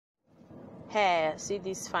Hey, see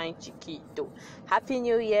this fine chiquito. Happy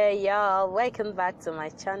New Year, y'all. Welcome back to my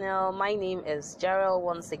channel. My name is Jereel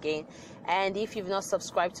once again. And if you've not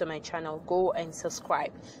subscribed to my channel, go and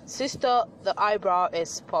subscribe. Sister, the eyebrow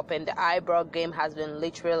is popping. The eyebrow game has been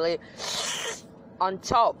literally on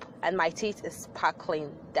top. And my teeth is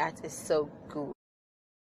sparkling. That is so good.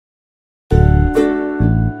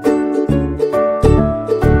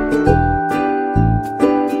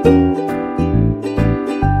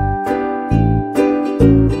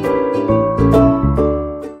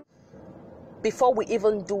 Before we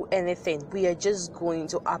even do anything, we are just going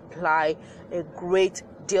to apply a great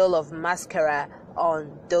deal of mascara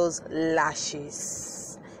on those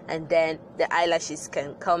lashes, and then the eyelashes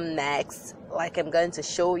can come next, like I'm going to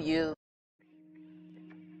show you.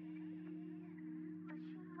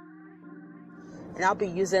 And I'll be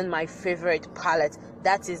using my favorite palette,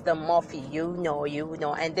 that is the Morphe, you know,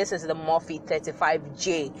 and this is the Morphe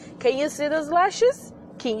 35J. Can you see those lashes?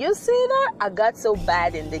 Can you see that? I got so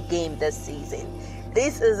bad in the game this season.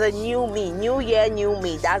 This is a new me, new year, new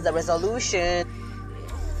me. That's the resolution.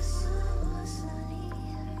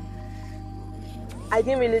 I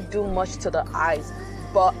didn't really do much to the eyes,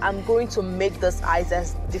 but I'm going to make those eyes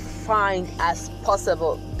as defined as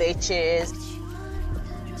possible, bitches.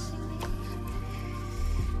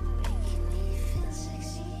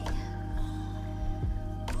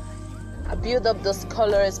 I build up those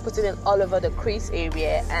colors, putting it all over the crease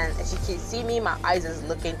area, and as you can see me, my eyes is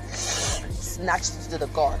looking snatched to the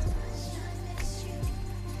god.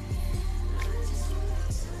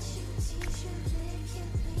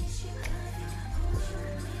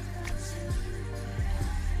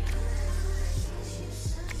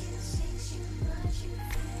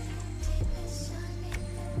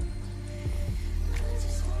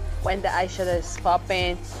 When the eyeshadow is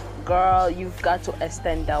popping, girl, you've got to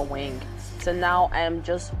extend that wing. So now I'm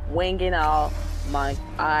just winging out my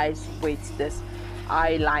eyes with this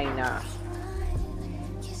eyeliner.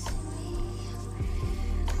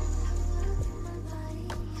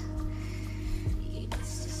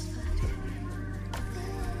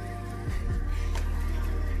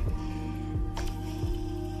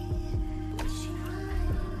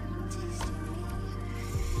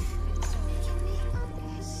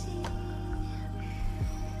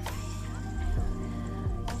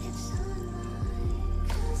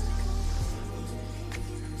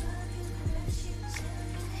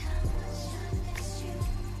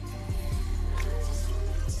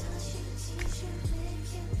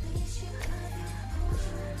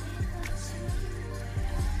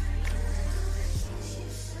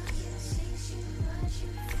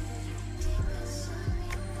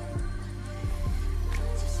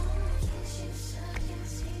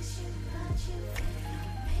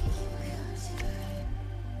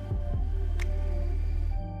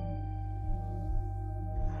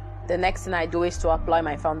 The next thing I do is to apply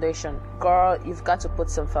my foundation. Girl, you've got to put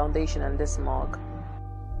some foundation in this mug.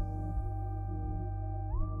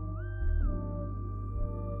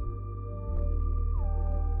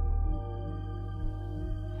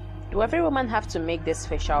 Do every woman have to make this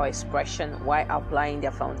facial expression while applying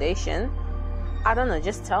their foundation? I don't know,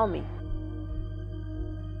 just tell me.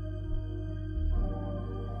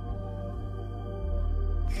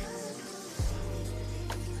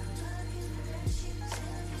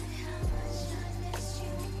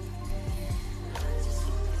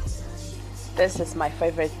 This is my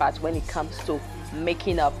favorite part when it comes to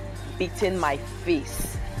making up, beating my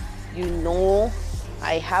face. You know,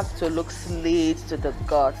 I have to look slayed to the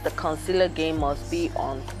gods. The concealer game must be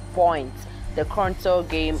on point. The contour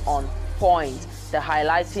game on point. The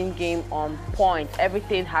highlighting game on point.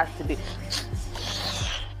 Everything has to be.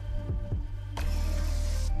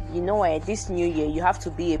 You know what? This new year, you have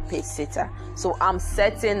to be a pace setter. So I'm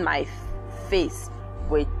setting my face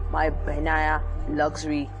with my Benaya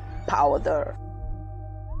Luxury powder.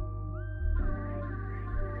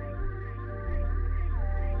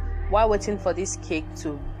 While waiting for this cake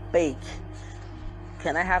to bake,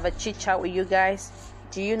 can I have a chit chat with you guys?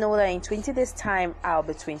 Do you know that in 20 days time I'll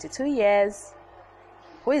be 22 years?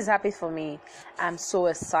 Who is happy for me? I'm so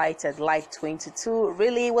excited. Like 22,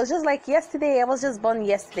 really? It was just like yesterday. I was just born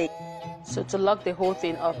yesterday. So to lock the whole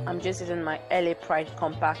thing up, I'm just using my LA Pride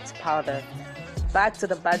compact powder. Back to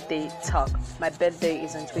the birthday talk. My birthday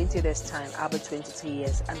is in 20 days time. I'll be 22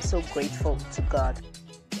 years. I'm so grateful to God.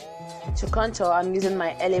 To contour, I'm using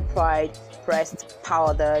my LA Pride pressed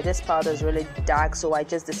powder. This powder is really dark, so I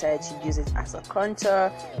just decided to use it as a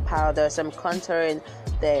contour powder. So I'm contouring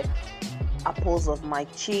the apples of my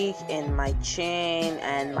cheek and my chin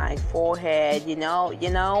and my forehead, you know.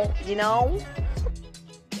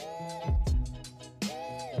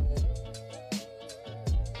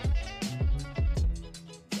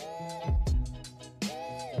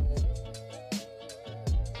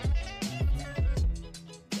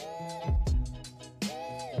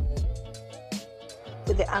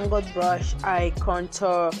 the angled brush, I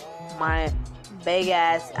contour my big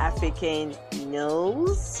ass African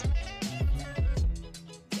nose.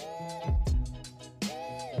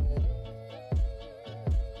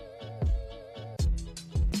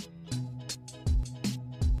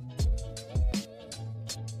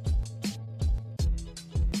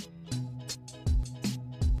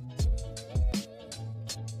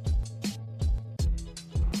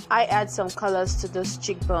 I add some colors to those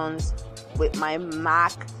cheekbones with my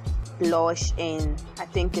MAC blush in, I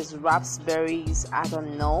think it's raspberries, I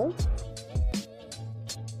don't know.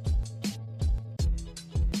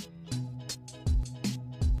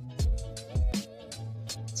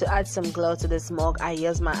 To add some glow to this mug, I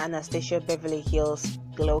use my Anastasia Beverly Hills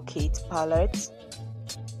Glow Kit palette.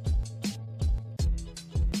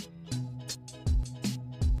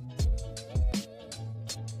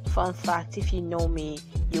 Fun fact, if you know me,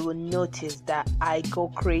 you will notice that I go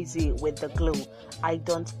crazy with the glue. I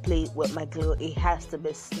don't play with my glue. It has to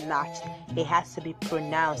be snatched, it has to be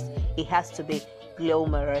pronounced, it has to be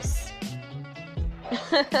glamorous.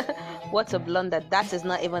 What a blunder. That is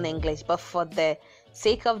not even English, but for the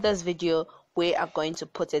sake of this video, we are going to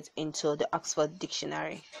put it into the Oxford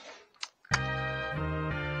Dictionary.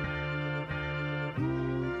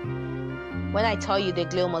 When I tell you the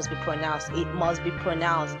glow must be pronounced, it must be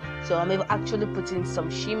pronounced. So I'm actually putting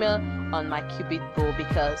some shimmer on my cupid bow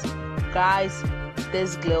because, guys,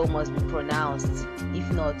 this glow must be pronounced.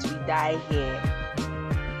 If not, we die here.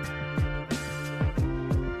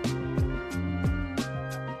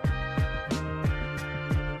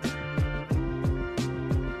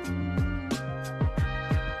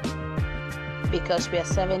 Because we are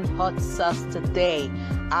serving hot sauce today,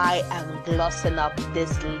 I am glossing up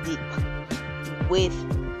this lip with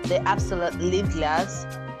the Absolute Lip Gloss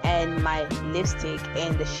and my lipstick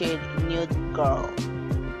in the shade Nude Girl.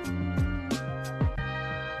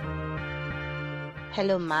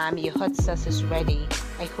 Hello ma'am, your hot sauce is ready.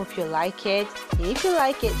 I hope you like it. And if you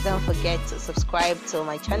like it, don't forget to subscribe to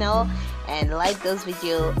my channel and like this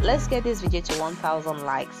video. Let's get this video to 1,000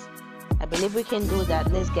 likes. I believe we can do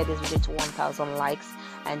that. Let's get this video to 1,000 likes.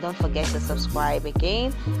 And don't forget to subscribe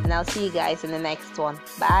again. And I'll see you guys in the next one.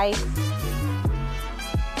 Bye.